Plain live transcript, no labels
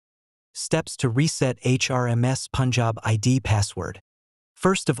Steps to reset HRMS Punjab ID password.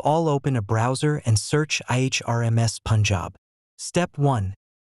 First of all, open a browser and search iHRMS Punjab. Step 1.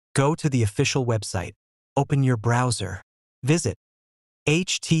 Go to the official website. Open your browser. Visit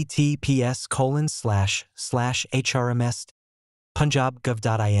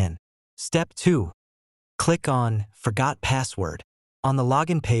https://hrms.punjab.gov.in. Step 2. Click on Forgot Password. On the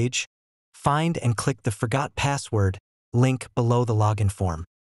login page, find and click the Forgot Password link below the login form.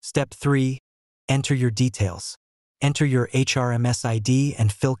 Step 3. Enter your details. Enter your HRMS ID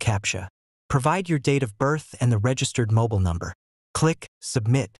and fill captcha. Provide your date of birth and the registered mobile number. Click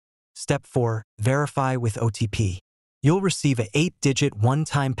Submit. Step 4. Verify with OTP. You'll receive a 8-digit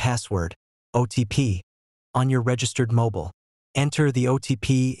one-time password, OTP, on your registered mobile. Enter the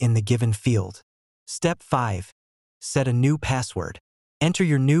OTP in the given field. Step 5. Set a new password. Enter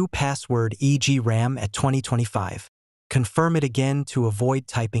your new password, e.g. RAM at 2025. Confirm it again to avoid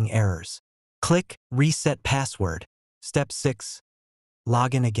typing errors. Click Reset Password. Step 6.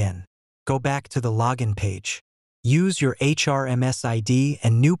 Login again. Go back to the login page. Use your HRMS ID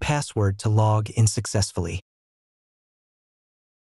and new password to log in successfully.